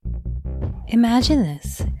Imagine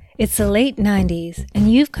this. It's the late 90s,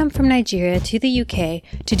 and you've come from Nigeria to the UK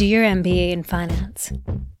to do your MBA in finance.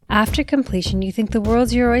 After completion, you think the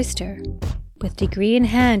world's your oyster. With degree in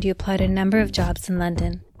hand, you apply to a number of jobs in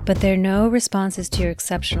London, but there are no responses to your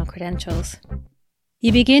exceptional credentials.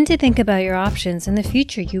 You begin to think about your options and the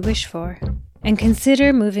future you wish for, and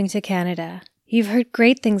consider moving to Canada. You've heard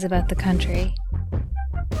great things about the country.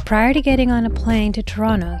 Prior to getting on a plane to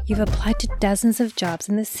Toronto, you've applied to dozens of jobs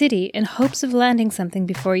in the city in hopes of landing something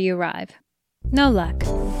before you arrive. No luck.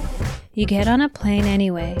 You get on a plane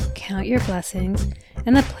anyway, count your blessings,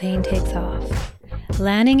 and the plane takes off.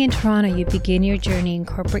 Landing in Toronto, you begin your journey in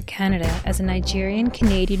corporate Canada as a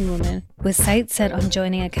Nigerian-Canadian woman with sights set on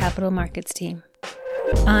joining a capital markets team.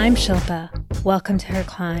 I'm Shilpa. Welcome to Her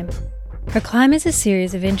Climb. Her Climb is a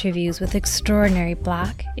series of interviews with extraordinary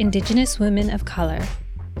Black, Indigenous women of color,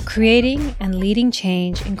 creating and leading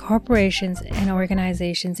change in corporations and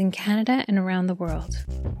organizations in Canada and around the world.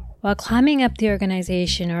 While climbing up the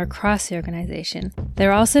organization or across the organization,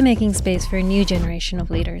 they're also making space for a new generation of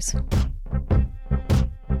leaders.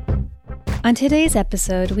 On today's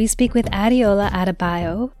episode, we speak with Adeola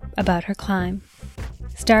Adebayo about her climb.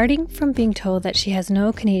 Starting from being told that she has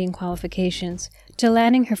no Canadian qualifications, to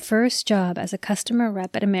landing her first job as a customer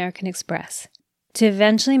rep at American Express, to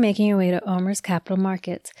eventually making her way to OMERS Capital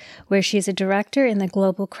Markets, where she is a director in the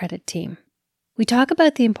global credit team. We talk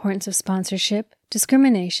about the importance of sponsorship,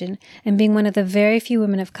 discrimination, and being one of the very few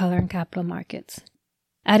women of color in capital markets.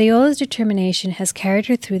 Adeola's determination has carried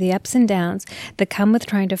her through the ups and downs that come with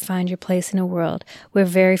trying to find your place in a world where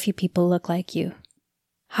very few people look like you.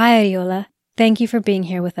 Hi, Adeola. Thank you for being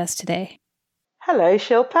here with us today. Hello,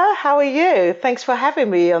 Shilpa. How are you? Thanks for having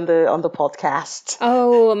me on the podcast.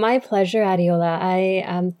 Oh, my pleasure, Adeola. I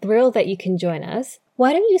am thrilled that you can join us.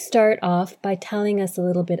 Why don't you start off by telling us a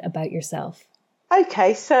little bit about yourself?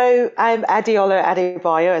 Okay, so I'm Adeola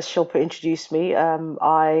Adebayo, as Shilpa introduced me.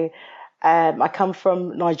 I come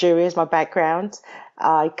from Nigeria as my background.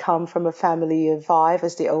 I come from a family of 5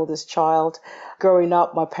 as the oldest child. Growing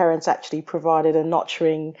up, my parents actually provided a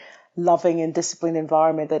nurturing, loving and disciplined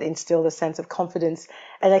environment that instilled a sense of confidence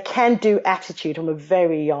and a can-do attitude from a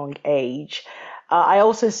very young age. I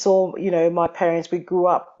also saw, my parents, we grew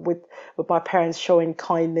up with my parents showing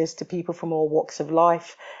kindness to people from all walks of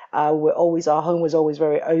life. Our home was always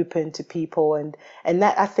very open to people, and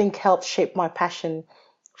that I think helped shape my passion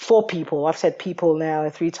for people. I've said people now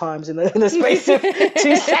 3 times in the space of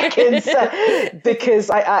 2 seconds, because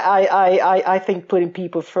I think putting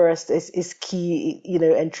people first is key,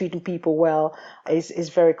 and treating people well is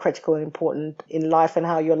very critical and important in life and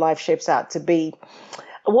how your life shapes out to be.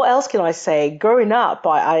 What else can I say? Growing up,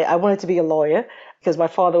 I wanted to be a lawyer because my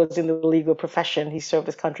father was in the legal profession. He served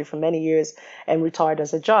his country for many years and retired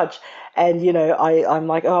as a judge. And, I'm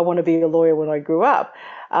like, I want to be a lawyer when I grew up.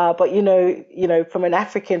 But from an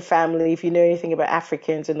African family, if you know anything about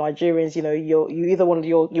Africans and Nigerians, you either wanted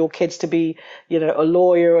your kids to be, a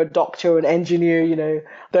lawyer, a doctor, an engineer,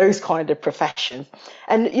 those kind of professions.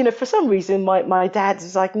 And, for some reason, my dad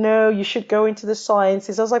is like, no, you should go into the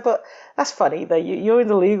sciences. I was like, but that's funny that you're in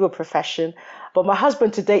the legal profession. But my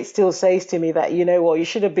husband to date still says to me that, you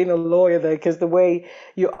should have been a lawyer though, because the way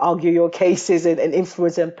you argue your cases and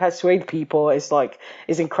influence and persuade people is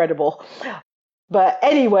incredible. But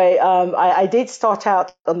anyway, I did start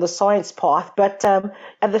out on the science path, but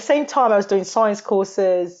at the same time I was doing science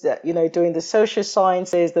courses, doing the social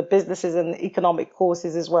sciences, the businesses and economic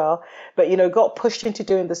courses as well. But, got pushed into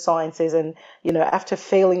doing the sciences. And, after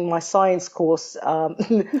failing my science course,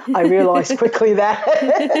 I realized quickly that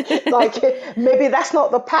maybe that's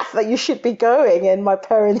not the path that you should be going. And my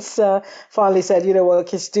parents finally said,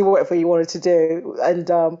 just do whatever you wanted to do.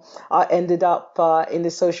 And I ended up in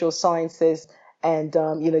the social sciences and,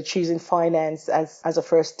 choosing finance as a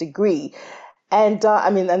first degree. And,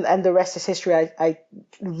 and the rest is history. I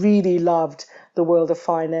really loved the world of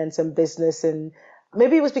finance and business. And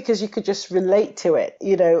maybe it was because you could just relate to it,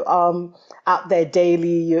 out there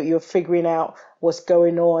daily, you're figuring out what's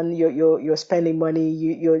going on. You're spending money.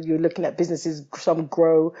 You're looking at businesses, some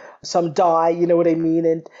grow, some die, you know what I mean?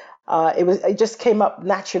 And, it just came up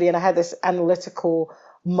naturally. And I had this analytical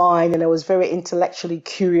mind, and I was very intellectually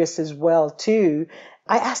curious as well too.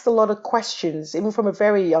 I asked a lot of questions, even from a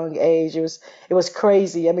very young age. It was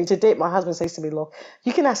crazy. I mean, to date, my husband says to me, look,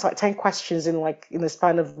 you can ask like 10 questions in the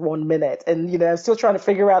span of 1 minute. And, I'm still trying to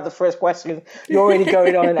figure out the first question. You're already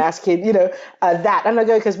going on and asking, that. And I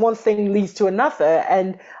go, because one thing leads to another.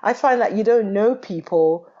 And I find that you don't know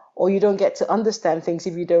people or you don't get to understand things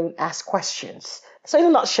if you don't ask questions. So in a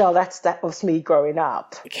nutshell, that was me growing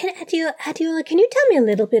up. Adiola, can you tell me a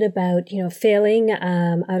little bit about, failing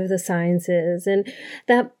out of the sciences? And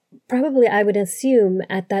that probably, I would assume,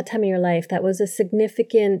 at that time in your life, that was a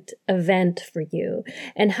significant event for you.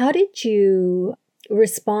 And how did you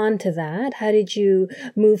respond to that? How did you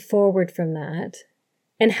move forward from that?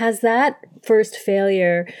 And has that first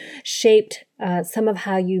failure shaped some of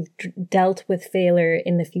how you've dealt with failure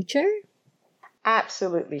in the future?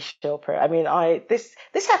 Absolutely, Shilpa. I mean, this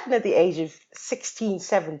happened at the age of 16,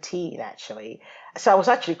 17, actually. So I was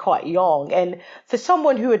actually quite young. And for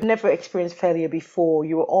someone who had never experienced failure before,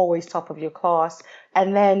 you were always top of your class.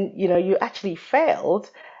 And then, you actually failed.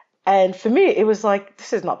 And for me, it was like,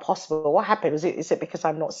 this is not possible. What happened? Is it because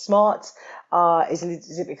I'm not smart? Is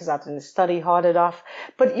it because I didn't study hard enough?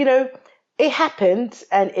 But, it happened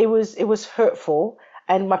and it was hurtful.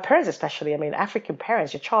 And my parents, especially, I mean, African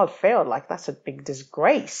parents, your child failed, like that's a big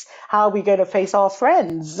disgrace. How are we going to face our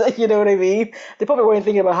friends? You know what I mean? They probably weren't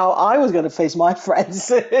thinking about how I was going to face my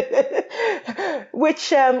friends.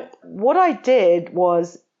 Which, what I did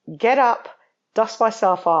was get up, dust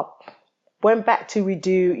myself up, went back to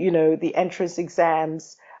redo, the entrance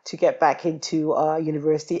exams to get back into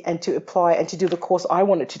university and to apply and to do the course I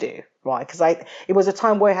wanted to do, right? Because it was a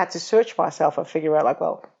time where I had to search myself and figure out, like,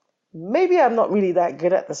 well, maybe I'm not really that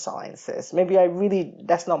good at the sciences. Maybe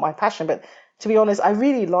that's not my passion. But to be honest, I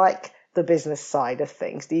really like the business side of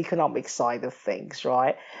things, the economic side of things,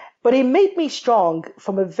 right? But it made me strong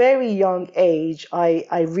from a very young age.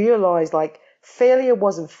 I realized like failure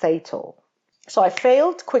wasn't fatal. So I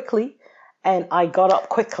failed quickly and I got up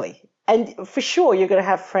quickly. And for sure, you're going to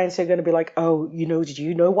have friends who are going to be like, oh, did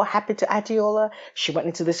you know what happened to Adiola? She went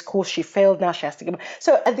into this course, she failed, now she has to go.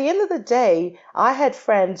 So at the end of the day, I had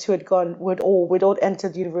friends who we'd all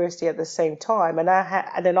entered university at the same time. And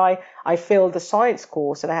I failed the science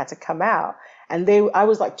course and I had to come out. And I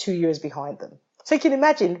was like 2 years behind them. So you can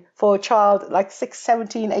imagine for a child like 6,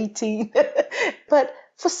 17, 18. But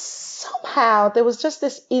for somehow there was just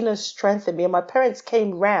this inner strength in me. And my parents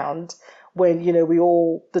came round when,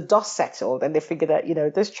 the dust settled and they figured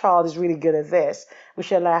that, this child is really good at this. We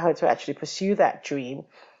should allow her to actually pursue that dream.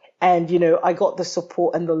 And, I got the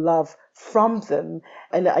support and the love from them.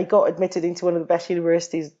 And I got admitted into one of the best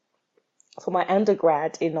universities for my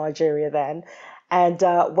undergrad in Nigeria then, and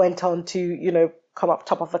went on to, come up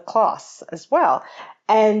top of the class as well.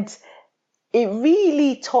 And it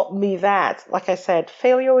really taught me that, like I said,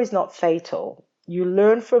 failure is not fatal. You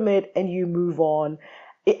learn from it and you move on.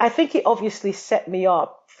 I think it obviously set me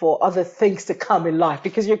up for other things to come in life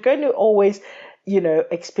because you're going to always,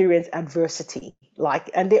 experience adversity.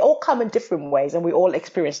 And they all come in different ways and we all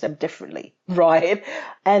experience them differently, right?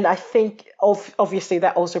 And I think obviously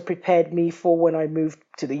that also prepared me for when I moved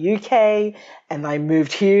to the UK and I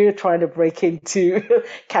moved here trying to break into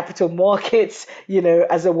capital markets,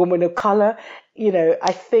 as a woman of color.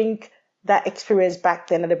 I think that experience back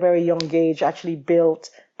then at a very young age actually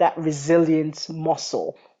built that resilience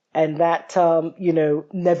muscle and that,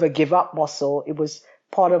 never give up muscle. It was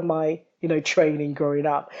part of my, training growing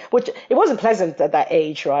up, which it wasn't pleasant at that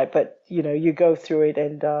age, right? But, you go through it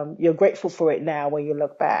and you're grateful for it now when you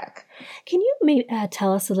look back. Can you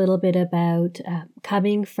tell us a little bit about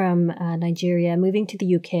coming from Nigeria, moving to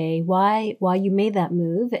the UK, why you made that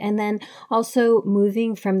move, and then also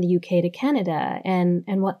moving from the UK to Canada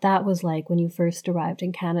and what that was like when you first arrived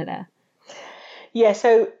in Canada? Yeah,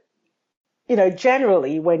 so,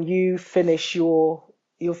 generally when you finish your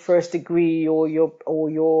first degree or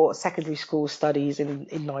your secondary school studies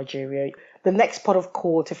in Nigeria, the next port of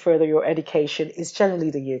call to further your education is generally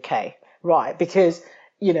the UK, right? Because,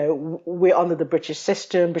 we're under the British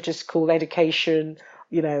system, British school education,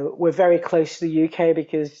 we're very close to the UK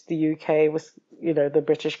because the UK was, the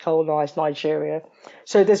British colonized Nigeria.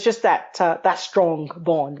 So there's just that strong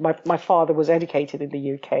bond. My father was educated in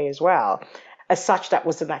the UK as well. As such, that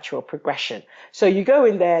was the natural progression. So you go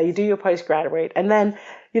in there, you do your postgraduate, and then,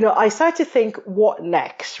 I started to think, what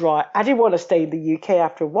next, right? I didn't want to stay in the UK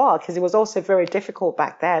after a while because it was also very difficult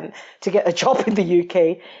back then to get a job in the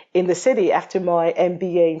UK in the city after my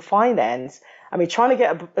MBA in finance. I mean, trying to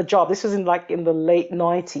get a job, this was in the late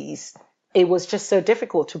 90s. It was just so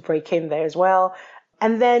difficult to break in there as well.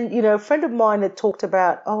 And then, a friend of mine had talked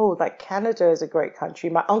about, Canada is a great country.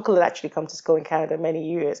 My uncle had actually come to school in Canada many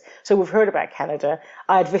years. So we've heard about Canada.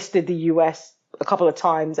 I had visited the US a couple of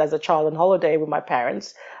times as a child on holiday with my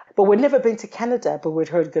parents, but we'd never been to Canada, but we'd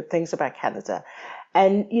heard good things about Canada.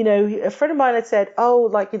 And, a friend of mine had said,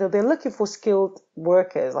 they're looking for skilled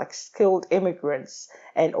workers, like skilled immigrants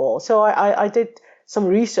and all. So I did some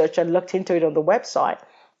research and looked into it on the website.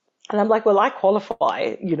 And I'm like, well, I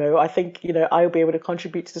qualify, I think, I'll be able to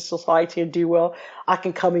contribute to the society and do well. I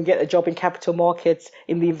can come and get a job in capital markets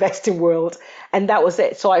in the investing world. And that was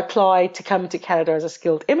it. So I applied to come to Canada as a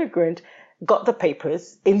skilled immigrant, got the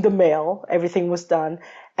papers in the mail, everything was done.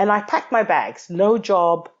 And I packed my bags, no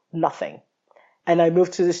job, nothing. And I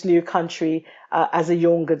moved to this new country as a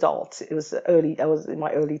young adult. I was in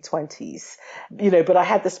my early 20s, but I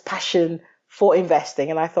had this passion for investing.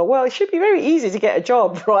 And I thought, well, it should be very easy to get a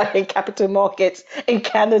job, right, in capital markets in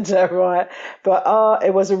Canada, right? But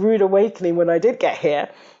it was a rude awakening when I did get here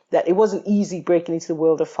that it wasn't easy breaking into the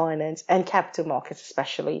world of finance and capital markets,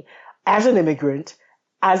 especially as an immigrant,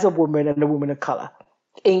 as a woman and a woman of color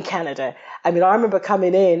in Canada. I mean, I remember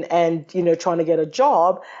coming in and, trying to get a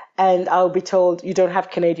job and I'll be told you don't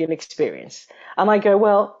have Canadian experience. And I go,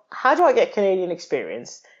 well, how do I get Canadian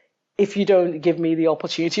experience if you don't give me the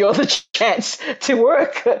opportunity or the chance to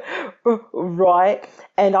work? Right.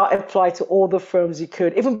 And I applied to all the firms you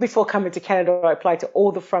could. Even before coming to Canada, I applied to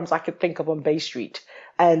all the firms I could think of on Bay Street.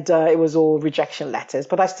 And it was all rejection letters.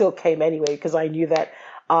 But I still came anyway because I knew that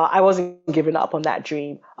I wasn't giving up on that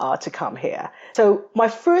dream to come here. So my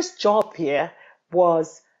first job here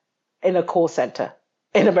was in a call center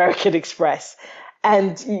in American Express.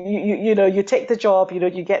 And you take the job,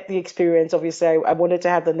 you get the experience. Obviously, I wanted to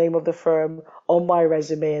have the name of the firm on my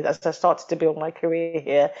resume as I started to build my career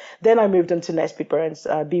here. Then I moved on to Nesbitt Burns,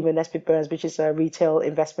 Beamer Nesbitt Burns, which is a retail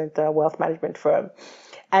investment wealth management firm.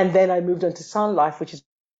 And then I moved on to Sun Life, which is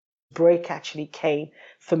break actually came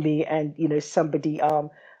for me, and somebody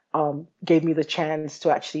gave me the chance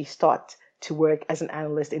to actually start to work as an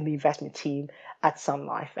analyst in the investment team at Sun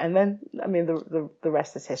Life. And then, I mean, the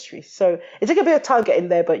rest is history. So it took a bit of time getting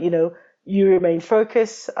there, but you remain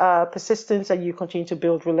focused, persistent, and you continue to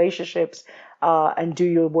build relationships and do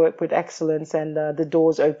your work with excellence, and the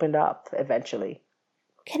doors opened up eventually.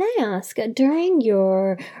 Can I ask, during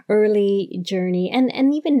your early journey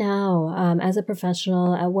and even now, as a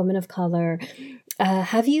professional, a woman of color,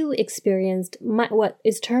 have you experienced what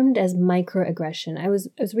is termed as microaggression? I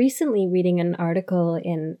was recently reading an article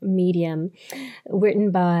in Medium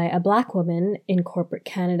written by a Black woman in corporate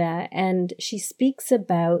Canada, and she speaks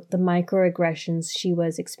about the microaggressions she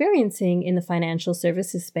was experiencing in the financial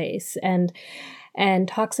services space, and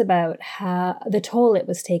talks about how the toll it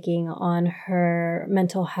was taking on her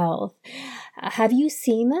mental health. Have you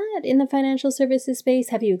seen that in the financial services space?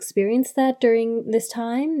 Have you experienced that during this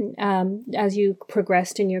time as you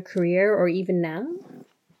progressed in your career, or even now?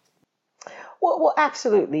 Well,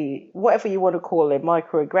 absolutely. Whatever you want to call it,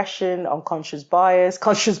 microaggression, unconscious bias,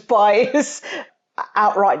 conscious bias,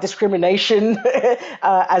 outright discrimination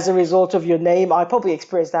as a result of your name. I probably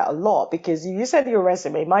experienced that a lot because you send your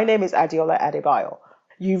resume, my name is Adiola Adebayo.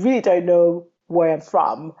 You really don't know where I'm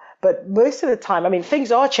from. But most of the time, I mean,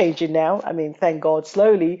 things are changing now. I mean, thank God,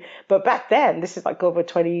 slowly. But back then, this is like over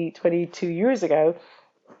 22 years ago,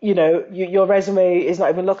 your resume is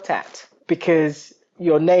not even looked at because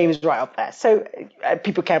your name is right up there. So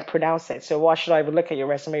people can't pronounce it. So why should I even look at your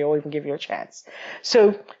resume or even give you a chance?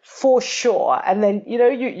 So for sure. And then,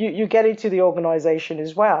 you get into the organization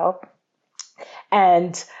as well.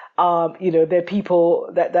 And, there are people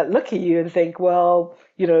that look at you and think, well,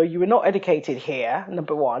 you were not educated here,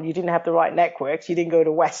 number one. You didn't have the right networks. You didn't go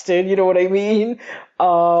to Western, you know what I mean?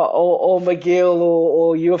 Or McGill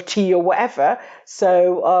or U of T or whatever.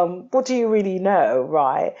 So what do you really know,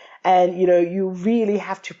 right? And, you really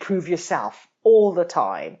have to prove yourself all the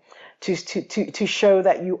time to show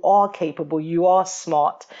that you are capable, you are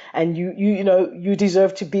smart, and you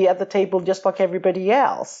deserve to be at the table just like everybody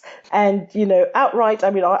else. And outright,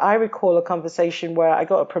 I mean, I recall a conversation where I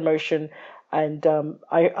got a promotion, and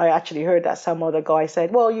I actually heard that some other guy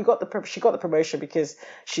said, well, she got the promotion because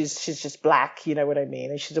she's just black, you know what I mean,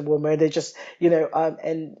 and she's a woman. They're just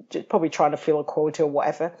and just probably trying to fill a quota or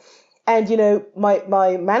whatever. And,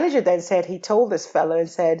 my manager then said he told this fellow and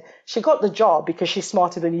said, she got the job because she's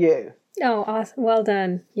smarter than you. Oh, awesome. Well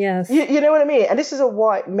done. Yes. You know what I mean? And this is my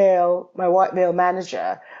white male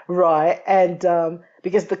manager, right? And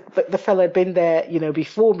because the fellow had been there,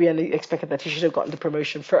 before me, and he expected that he should have gotten the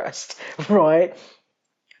promotion first, right?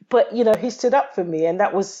 But, he stood up for me, and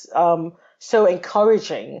that was so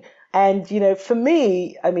encouraging. And, for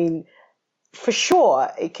me, I mean, for sure,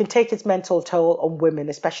 it can take its mental toll on women,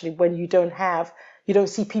 especially when you don't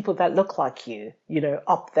see people that look like you,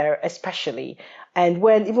 up there, especially. And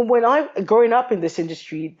even when I, growing up in this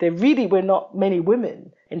industry, there really were not many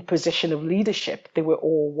women in position of leadership. They were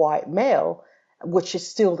all white male, which is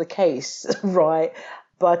still the case, right?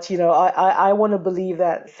 But, I want to believe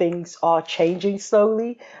that things are changing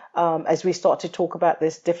slowly, as we start to talk about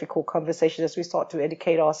this difficult conversation, as we start to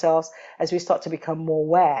educate ourselves, as we start to become more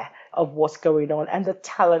aware of what's going on and the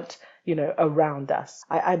talent, around us.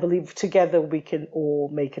 I believe together we can all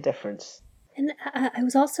make a difference. And I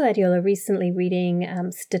was also, Adiola, recently reading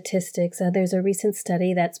statistics. There's a recent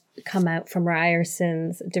study that's come out from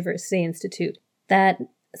Ryerson's Diversity Institute that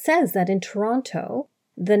says that in Toronto,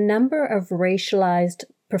 the number of racialized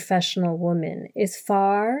professional women is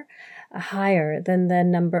far higher than the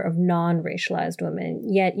number of non-racialized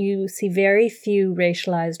women. Yet you see very few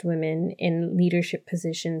racialized women in leadership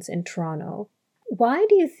positions in Toronto. Why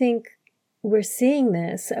do you think we're seeing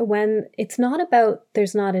this when it's not about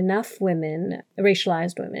there's not enough women,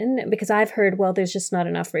 racialized women? Because I've heard, well, there's just not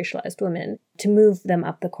enough racialized women to move them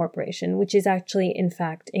up the corporation, which is actually, in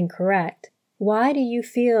fact, incorrect. Why do you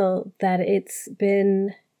feel that it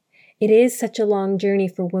is such a long journey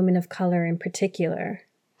for women of color in particular?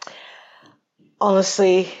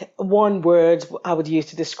 Honestly, one word I would use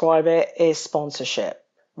to describe it is sponsorship,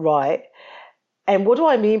 right? And what do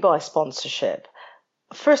I mean by sponsorship?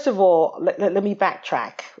 First of all, let me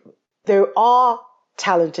backtrack. There are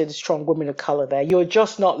talented, strong women of color there. You're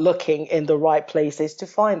just not looking in the right places to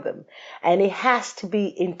find them. And it has to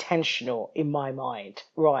be intentional in my mind,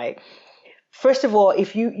 right? First of all,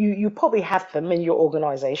 if you probably have them in your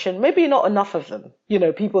organization, maybe not enough of them.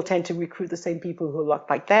 People tend to recruit the same people who look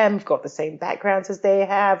like them, have got the same backgrounds as they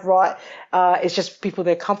have, right? It's just people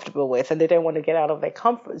they're comfortable with and they don't want to get out of their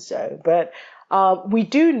comfort zone. But we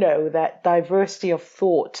do know that diversity of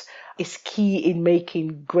thought is key in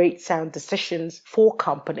making great sound decisions for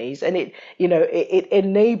companies. And it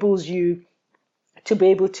enables you to be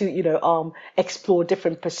able to, explore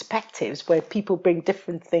different perspectives where people bring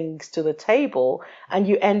different things to the table and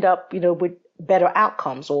you end up, with better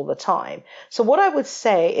outcomes all the time. So what I would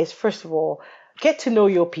say is, first of all, get to know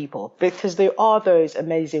your people, because there are those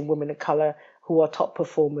amazing women of color who are top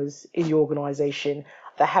performers in your organization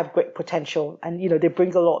that have great potential and, they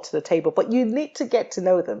bring a lot to the table, but you need to get to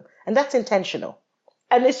know them. And that's intentional.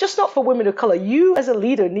 And it's just not for women of color. You as a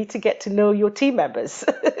leader need to get to know your team members.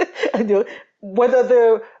 Whether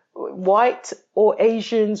they're white or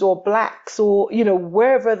Asians or blacks or,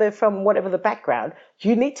 wherever they're from, whatever the background,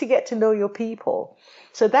 you need to get to know your people.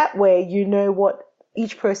 So that way, you know what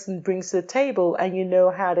each person brings to the table and you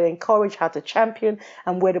know how to encourage, how to champion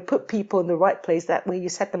and where to put people in the right place. That way you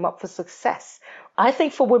set them up for success. I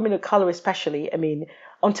think for women of color, especially,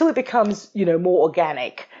 until it becomes, more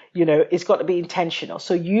organic, it's got to be intentional.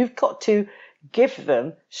 So you've got to give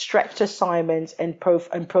them stretched assignments and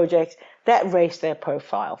projects that raise their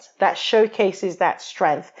profiles, that showcases that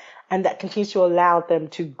strength, and that continues to allow them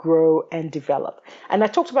to grow and develop. And I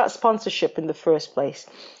talked about sponsorship in the first place.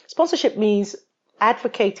 Sponsorship means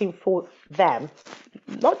advocating for them,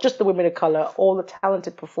 not just the women of color, all the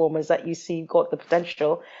talented performers that you see got the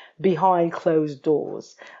potential behind closed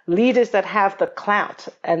doors. Leaders that have the clout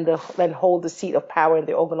and then hold the seat of power in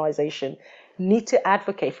the organization need to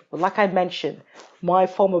advocate for people. Like I mentioned, my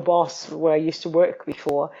former boss, where I used to work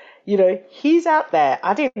before, he's out there.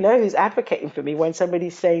 I didn't know who's advocating for me when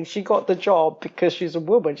somebody's saying she got the job because she's a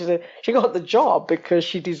woman. She said she got the job because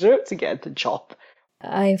she deserved to get the job.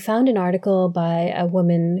 I found an article by a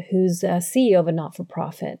woman who's a CEO of a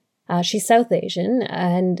not-for-profit. She's South Asian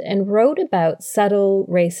and wrote about subtle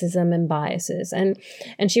racism and biases.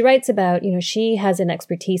 And she writes about, she has an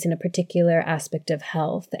expertise in a particular aspect of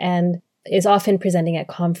health and is often presenting at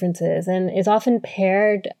conferences and is often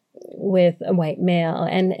paired with a white male,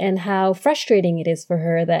 and how frustrating it is for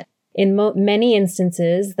her that in many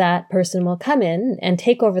instances that person will come in and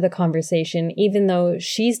take over the conversation, even though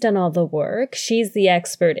she's done all the work, she's the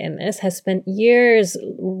expert in this, has spent years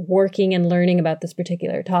working and learning about this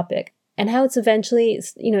particular topic, and how it's eventually,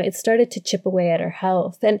 it started to chip away at her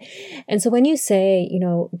health. And so when you say,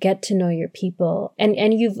 get to know your people,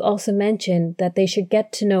 and you've also mentioned that they should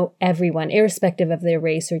get to know everyone, irrespective of their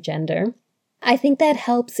race or gender, I think that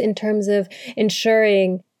helps in terms of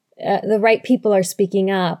ensuring the right people are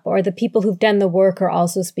speaking up, or the people who've done the work are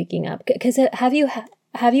also speaking up. Because have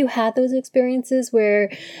you had those experiences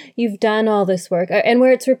where you've done all this work and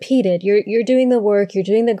where it's repeated? You're doing the work, you're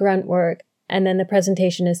doing the grunt work, and then the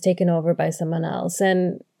presentation is taken over by someone else.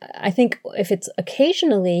 And I think if it's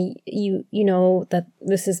occasionally, you know that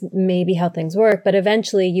this is maybe how things work, but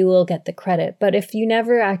eventually you will get the credit. But if you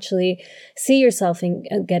never actually see yourself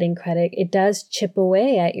in getting credit, it does chip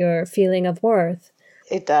away at your feeling of worth.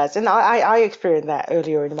 It does, and I experienced that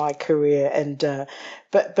earlier in my career, and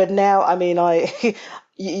but now,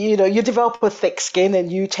 you develop a thick skin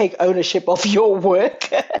and you take ownership of your work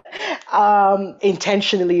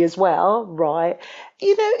intentionally as well, right?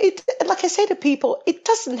 It, like I say to people, it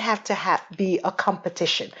doesn't have to be a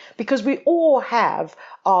competition because we all have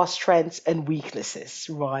our strengths and weaknesses,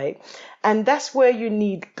 right? And that's where you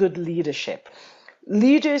need good leadership,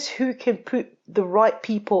 leaders who can put the right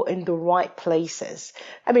people in the right places.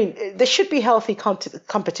 I mean, there should be healthy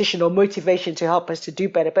competition or motivation to help us to do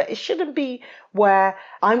better, but it shouldn't be where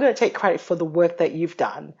I'm going to take credit for the work that you've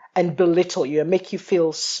done and belittle you and make you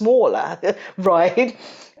feel smaller, right?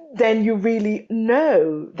 Then you really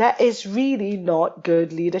know that is really not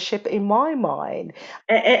good leadership in my mind.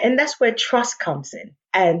 And that's where trust comes in.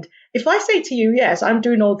 And if I say to you, yes, I'm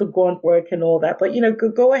doing all the grunt work and all that, but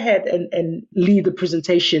go ahead and lead the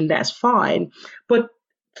presentation, that's fine. But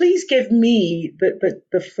please give me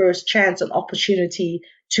the first chance and opportunity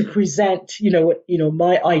to present,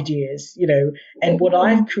 my ideas, and what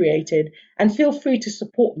I've created, and feel free to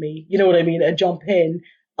support me, you know what I mean, and jump in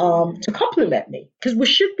to compliment me because we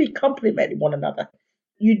should be complimenting one another.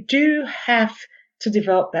 You do have to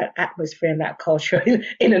develop that atmosphere and that culture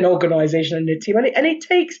in an organization and a team. And it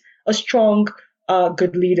takes a strong,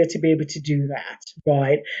 good leader to be able to do that,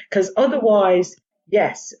 right? Because otherwise,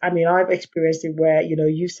 yes, I mean, I've experienced it where,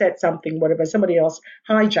 you said something, whatever, somebody else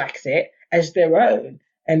hijacks it as their own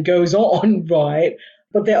and goes on, right?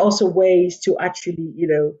 But there are also ways to actually,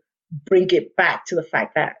 bring it back to the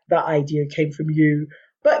fact that that idea came from you.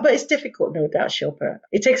 But it's difficult, no doubt, Shilpa.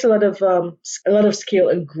 It takes a lot of skill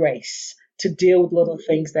and grace to deal with a lot of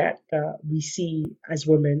things that we see as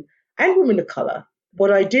women and women of color.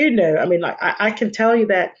 What I do know, I mean, like I can tell you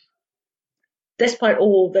that despite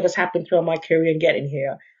all that has happened throughout my career and getting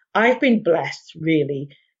here, I've been blessed really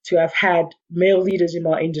to have had male leaders in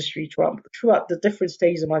my industry throughout the different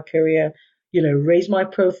stages of my career, raise my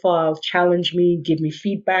profile, challenge me, give me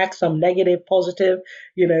feedback, some negative, positive,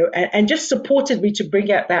 and just supported me to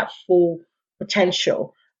bring out that full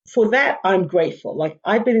potential. For that, I'm grateful. Like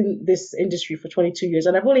I've been in this industry for 22 years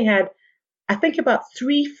and I've only had, I think, about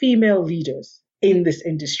three female leaders in this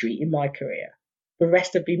industry in my career. The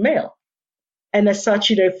rest have been male. And as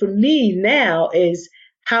such, for me now is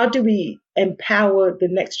how do we empower the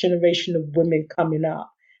next generation of women coming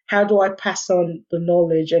up? How do I pass on the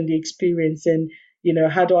knowledge and the experience? And,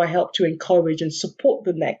 how do I help to encourage and support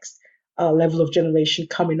the next level of generation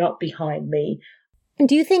coming up behind me?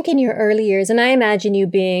 Do you think in your early years, and I imagine you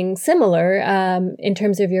being similar in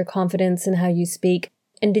terms of your confidence and how you speak,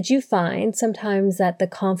 and did you find sometimes that the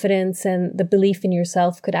confidence and the belief in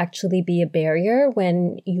yourself could actually be a barrier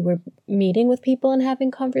when you were meeting with people and having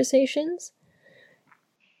conversations?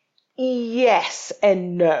 Yes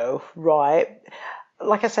and no, right?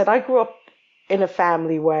 Like I said, I grew up in a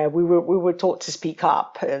family where we were taught to speak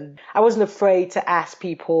up, and I wasn't afraid to ask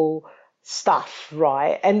people stuff,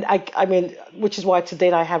 right? And I mean, which is why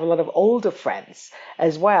today I have a lot of older friends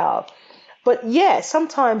as well. But yeah,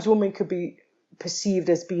 sometimes women could be perceived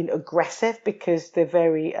as being aggressive because they're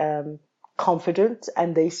very confident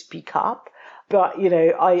and they speak up. But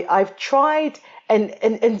I've tried,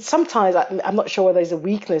 and sometimes I'm not sure whether there's a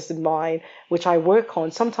weakness in mine which I work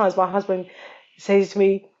on. Sometimes my husband says to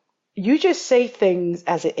me, "You just say things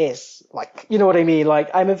as it is," like you know what I mean. Like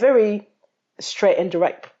I'm a very straight and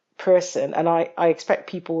direct person, and I expect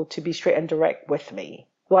people to be straight and direct with me.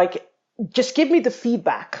 Like just give me the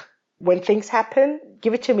feedback when things happen.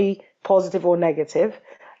 Give it to me, positive or negative.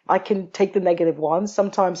 I can take the negative ones.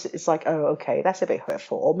 Sometimes it's like, oh, okay, that's a bit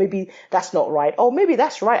hurtful, or maybe that's not right, or maybe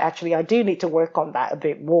that's right. Actually, I do need to work on that a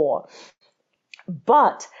bit more.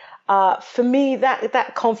 But for me,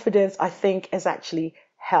 that confidence, I think, has actually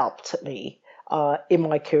helped me in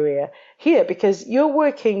my career here because you're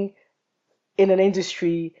working in an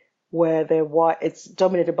industry where it's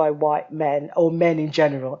dominated by white men or men in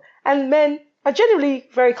general, and men are generally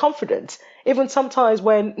very confident, even sometimes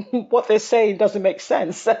when what they're saying doesn't make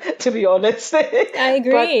sense, to be honest. I But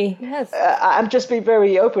agree. Yes. I'm just being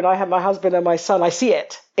very open. I have my husband and my son. I see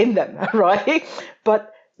it in them, right?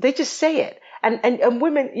 But they just say it. And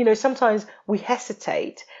women, sometimes we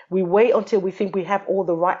hesitate. We wait until we think we have all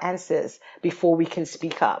the right answers before we can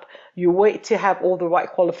speak up. You wait to have all the right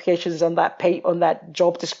qualifications on that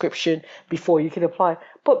job description before you can apply.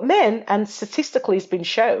 But men, and statistically it's been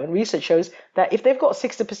shown, research shows that if they've got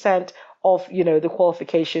 60% of, the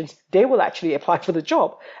qualifications, they will actually apply for the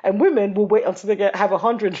job. And women will wait until they have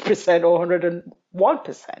 100% or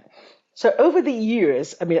 101%. So over the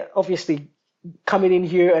years, I mean, obviously coming in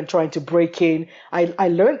here and trying to break in, I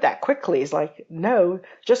learned that quickly. It's like, no,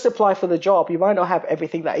 just apply for the job. You might not have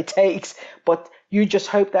everything that it takes, but You just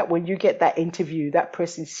hope that when you get that interview, that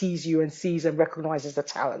person sees you and sees and recognizes the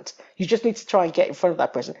talent. You just need to try and get in front of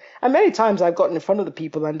that person. And many times I've gotten in front of the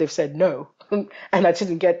people and they've said no, and I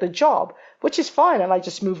didn't get the job, which is fine. And I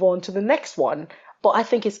just move on to the next one. But I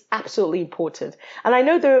think it's absolutely important. And I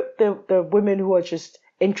know the women who are just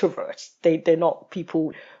introverts. They're not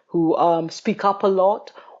people who speak up a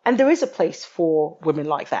lot. And there is a place for women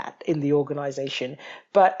like that in the organization.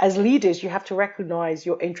 But as leaders, you have to recognize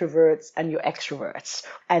your introverts and your extroverts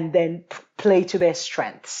and then play to their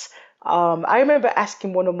strengths. I remember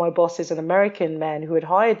asking one of my bosses, an American man who had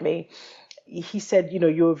hired me, he said,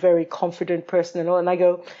 you're a very confident person and all. And I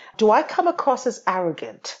go, do I come across as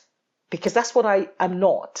arrogant? Because that's what I'm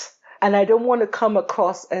not. And I don't want to come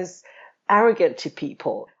across as arrogant to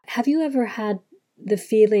people. Have you ever had the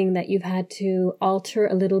feeling that you've had to alter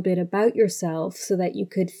a little bit about yourself so that you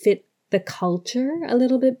could fit the culture a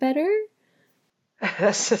little bit better?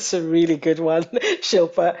 That's a really good one,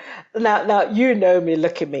 Shilpa. Now you know me,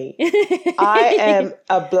 look at me. I am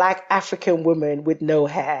a Black African woman with no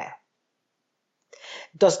hair.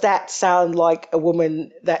 Does that sound like a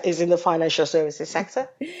woman that is in the financial services sector?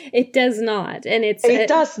 It does not. And it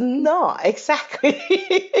does not, exactly.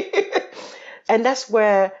 And that's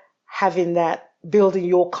where having that, building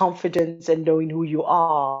your confidence and knowing who you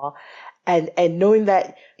are and knowing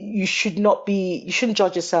that you shouldn't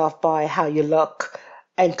judge yourself by how you look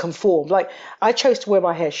and conform. Like I chose to wear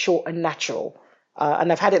my hair short and natural.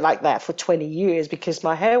 And I've had it like that for 20 years because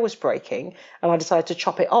my hair was breaking and I decided to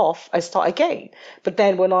chop it off and start again. But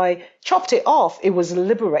then when I chopped it off, it was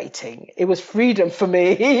liberating. It was freedom for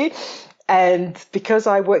me. And because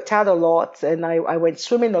I worked out a lot and I went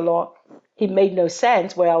swimming a lot, it made no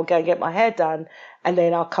sense where I'll go and get my hair done and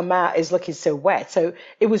then I'll come out as looking so wet. So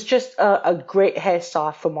it was just a great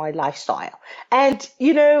hairstyle for my lifestyle. And,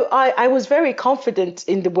 I was very confident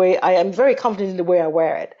in the way I am very confident in the way I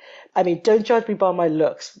wear it. I mean, don't judge me by my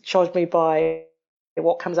looks. Judge me by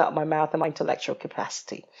what comes out of my mouth and my intellectual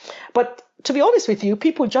capacity. But to be honest with you,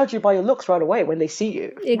 people judge you by your looks right away when they see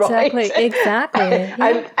you. Exactly, right? Exactly.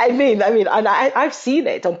 Yeah. I mean, and I've seen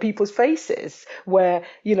it on people's faces where,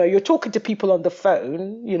 you're talking to people on the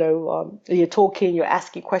phone, you're talking, you're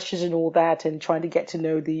asking questions and all that and trying to get to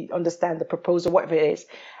know understand the proposal, whatever it is.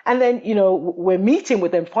 And then, we're meeting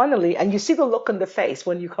with them finally and you see the look on the face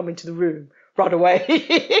when you come into the room right away.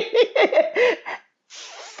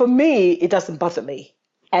 For me, it doesn't bother me.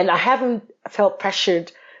 And I haven't felt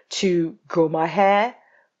pressured to grow my hair,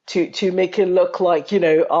 to make it look like,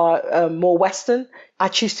 more Western. I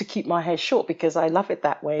choose to keep my hair short because I love it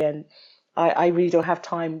that way. And I really don't have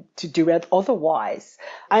time to do it otherwise.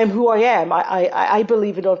 I am who I am. I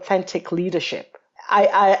believe in authentic leadership.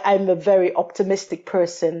 I'm a very optimistic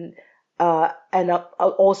person and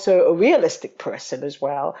also a realistic person as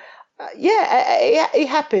well. It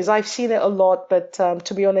happens. I've seen it a lot, but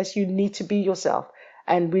to be honest, you need to be yourself.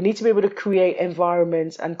 And we need to be able to create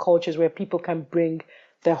environments and cultures where people can bring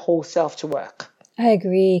their whole self to work. I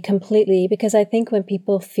agree completely, because I think when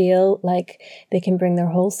people feel like they can bring their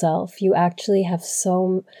whole self, you actually have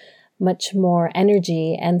so much more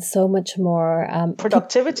energy and so much more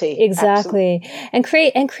productivity. Exactly.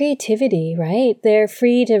 Absolutely. And creativity, right? They're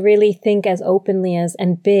free to really think as openly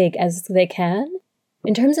and big as they can.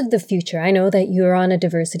 In terms of the future, I know that you're on a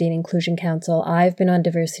diversity and inclusion council. I've been on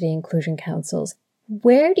diversity and inclusion councils.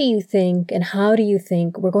 Where do you think and how do you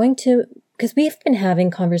think we're going to, because we've been having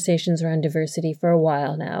conversations around diversity for a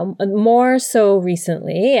while now, more so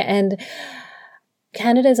recently, and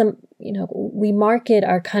Canada's, we market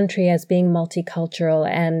our country as being multicultural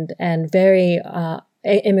and very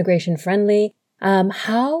immigration friendly.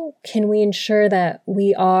 How can we ensure that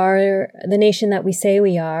we are the nation that we say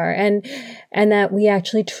we are, and that we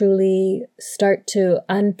actually truly start to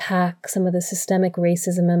unpack some of the systemic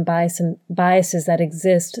racism and biases that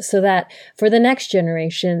exist, so that for the next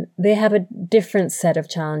generation, they have a different set of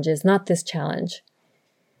challenges, not this challenge?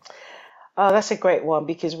 That's a great one,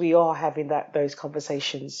 because we are having those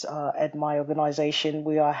conversations at my organization.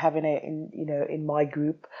 We are having it in my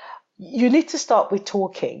group. You need to start with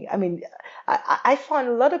talking. I mean, I find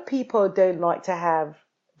a lot of people don't like to have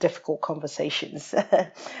difficult conversations.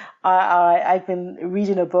 I've been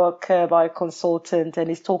reading a book by a consultant, and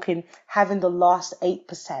he's talking having the last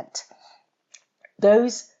 8%.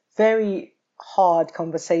 Those very hard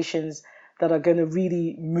conversations that are going to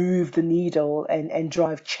really move the needle and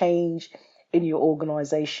drive change in your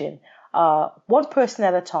organization. One person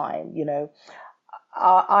at a time,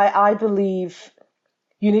 I believe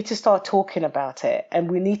you need to start talking about it,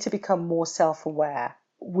 and we need to become more self-aware.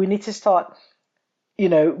 We need to start,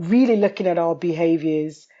 really looking at our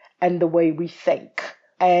behaviors and the way we think.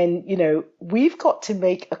 And, we've got to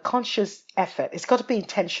make a conscious effort. It's got to be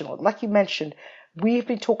intentional. Like you mentioned, we've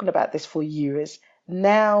been talking about this for years.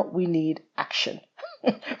 Now we need action,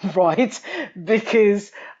 right?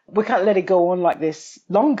 Because we can't let it go on like this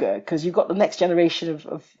longer, because you've got the next generation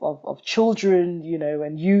of children,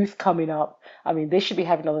 and youth coming up. I mean, they should be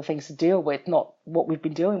having other things to deal with, not what we've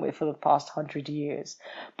been dealing with for the past 100 years.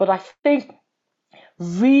 But I think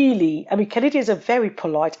really, I mean, Canadians are very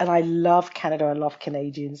polite, and I love Canada. I love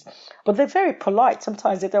Canadians, but they're very polite.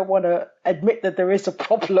 Sometimes they don't want to admit that there is a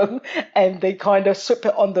problem, and they kind of sweep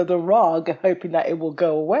it under the rug, hoping that it will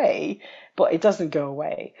go away, but it doesn't go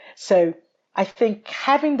away. So I think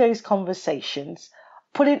having those conversations,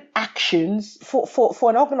 putting actions for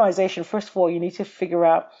an organization, first of all, you need to figure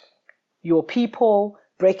out your people,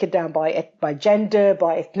 break it down by gender,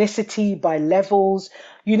 by ethnicity, by levels.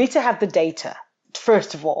 You need to have the data,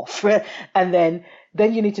 first of all, and then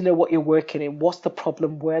you need to know what you're working in. What's the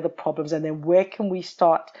problem? Where are the problems? And then where can we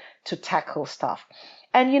start to tackle stuff?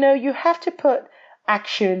 And, you have to put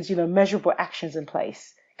actions, measurable actions in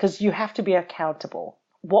place, because you have to be accountable.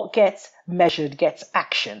 What gets measured gets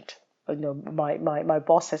actioned. My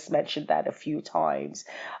boss has mentioned that a few times.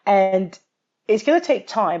 And it's going to take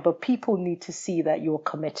time, but people need to see that you're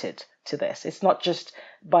committed to this. It's not just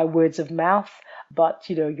by words of mouth, but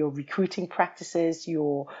your recruiting practices,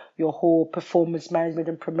 your whole performance management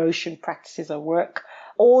and promotion practices at work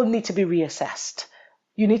all need to be reassessed.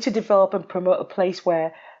 You need to develop and promote a place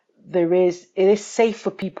where it is safe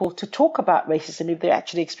for people to talk about racism if they're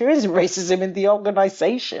actually experiencing racism in the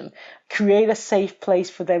organization. Create a safe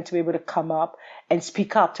place for them to be able to come up and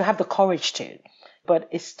speak up, to have the courage to. But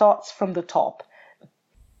it starts from the top.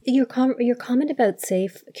 Your comment about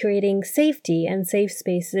creating safety and safe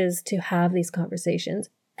spaces to have these conversations.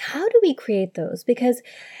 How do we create those? Because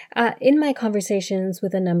in my conversations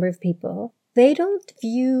with a number of people, they don't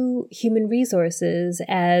view human resources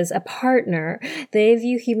as a partner. They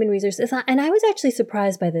view human resources, and I was actually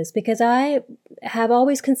surprised by this, because I have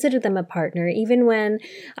always considered them a partner, even when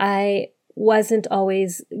I wasn't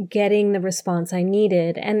always getting the response I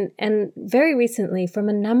needed. And very recently, from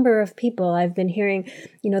a number of people, I've been hearing,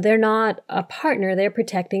 they're not a partner, they're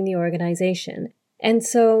protecting the organization. And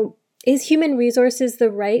so is human resources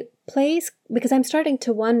the right place? Because I'm starting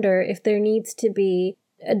to wonder if there needs to be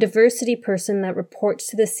a diversity person that reports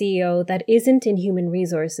to the CEO that isn't in human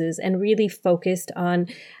resources and really focused on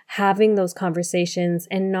having those conversations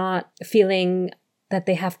and not feeling that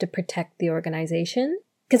they have to protect the organization.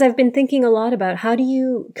 Because I've been thinking a lot about how do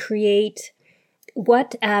you create,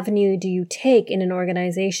 what avenue do you take in an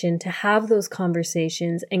organization to have those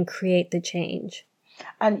conversations and create the change?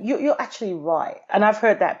 And you're actually right. And I've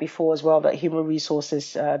heard that before as well, that human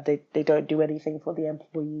resources, they don't do anything for the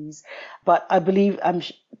employees. But I believe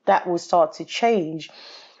that will start to change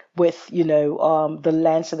with, the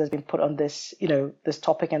lens that has been put on this, this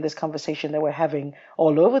topic and this conversation that we're having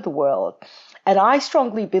all over the world. And I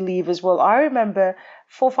strongly believe as well, I remember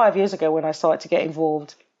 4 or 5 years ago when I started to get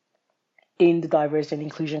involved in the diversity and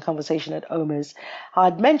inclusion conversation at OMERS,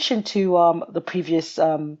 I'd mentioned to the previous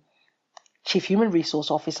Chief Human Resource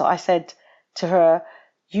Officer, I said to her,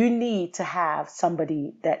 you need to have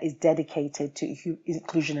somebody that is dedicated to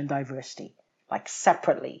inclusion and diversity, like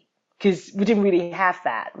separately, because we didn't really have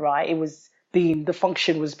that, right? The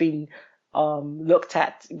function was being looked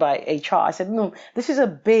at by HR. I said, no, this is a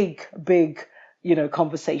big,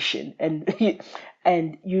 conversation.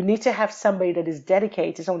 And you need to have somebody that is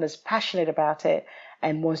dedicated, someone that's passionate about it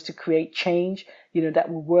and wants to create change, that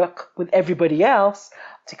will work with everybody else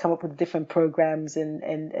to come up with different programs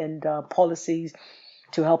and policies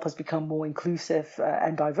to help us become more inclusive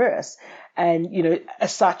and diverse. And,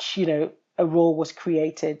 as such, a role was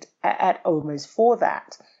created at OMERS for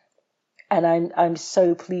that. And I'm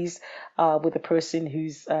so pleased with the person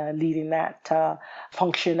who's leading that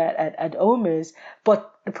function at OMERS.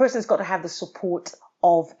 But the person's got to have the support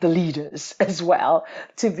of the leaders as well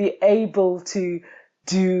to be able to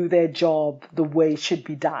do their job the way it should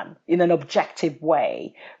be done in an objective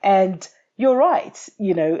way. And you're right.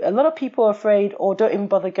 A lot of people are afraid or don't even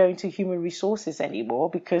bother going to human resources anymore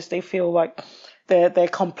because they feel like their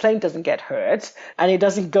complaint doesn't get heard and it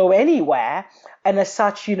doesn't go anywhere. And as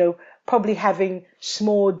such, probably having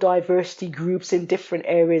small diversity groups in different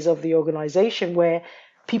areas of the organization where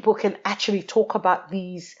people can actually talk about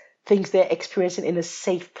these things they're experiencing in a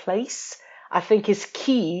safe place, I think is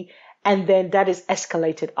key. And then that is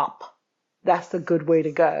escalated up. That's the good way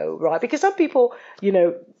to go, right? Because some people,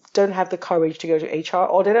 don't have the courage to go to HR,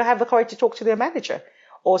 or they don't have the courage to talk to their manager.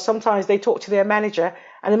 Or sometimes they talk to their manager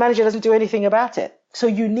and the manager doesn't do anything about it. So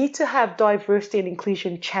you need to have diversity and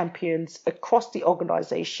inclusion champions across the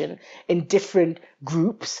organization in different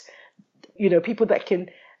groups, people that can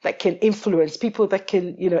influence, people that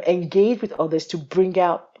can, engage with others to bring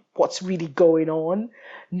out what's really going on,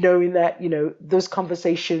 knowing that, those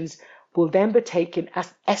conversations will then be taken,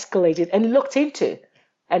 escalated and looked into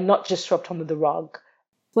and not just swept under the rug.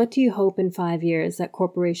 What do you hope in 5 years that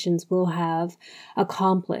corporations will have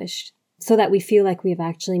accomplished so that we feel like we've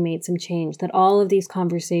actually made some change, that all of these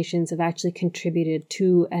conversations have actually contributed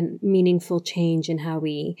to a meaningful change in how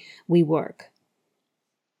we work?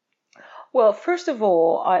 Well, first of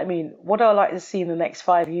all, what I like to see in the next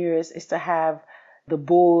 5 years is to have the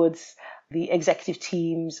boards, the executive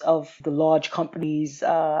teams of the large companies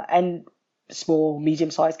and small,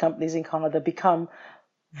 medium-sized companies in Canada become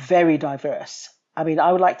very diverse. I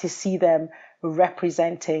would like to see them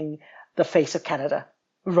representing the face of Canada,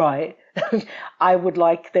 right? I would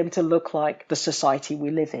like them to look like the society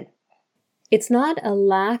we live in. It's not a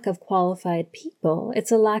lack of qualified people.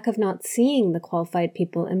 It's a lack of not seeing the qualified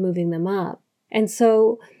people and moving them up. And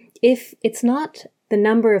so if it's not the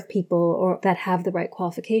number of people that have the right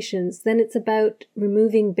qualifications, then it's about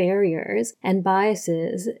removing barriers and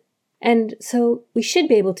biases. And so we should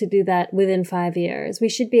be able to do that within 5 years. We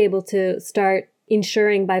should be able to start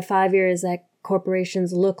ensuring by 5 years that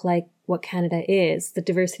corporations look like what Canada is, the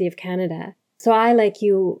diversity of Canada. So I, like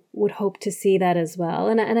you, would hope to see that as well.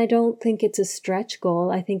 And I don't think it's a stretch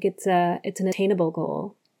goal. I think it's an attainable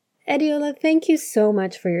goal. Adeola, thank you so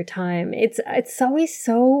much for your time. It's always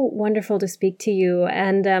so wonderful to speak to you,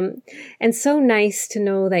 and so nice to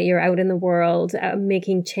know that you're out in the world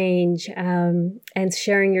making change and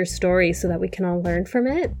sharing your story so that we can all learn from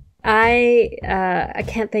it. I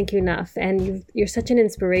can't thank you enough, and you're such an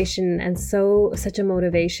inspiration and such a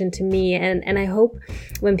motivation to me, and I hope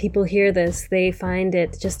when people hear this, they find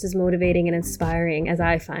it just as motivating and inspiring as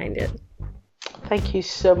I find it. Thank you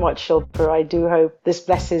so much, Shilpa. I do hope this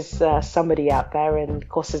blesses somebody out there and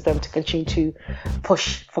causes them to continue to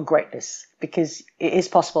push for greatness, because it is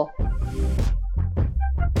possible.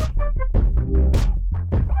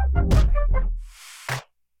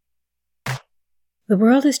 The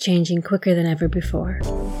world is changing quicker than ever before.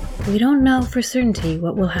 We don't know for certainty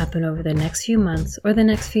what will happen over the next few months or the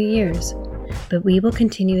next few years, but we will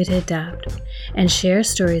continue to adapt and share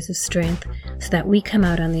stories of strength so that we come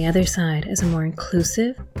out on the other side as a more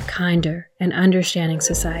inclusive, kinder, and understanding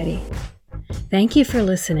society. Thank you for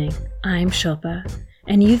listening. I'm Shilpa,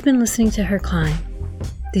 and you've been listening to Her Climb.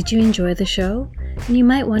 Did you enjoy the show? And you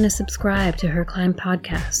might want to subscribe to Her Climb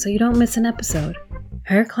podcast so you don't miss an episode.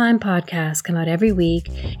 Her Climb podcasts come out every week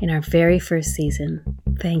in our very first season.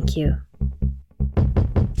 Thank you.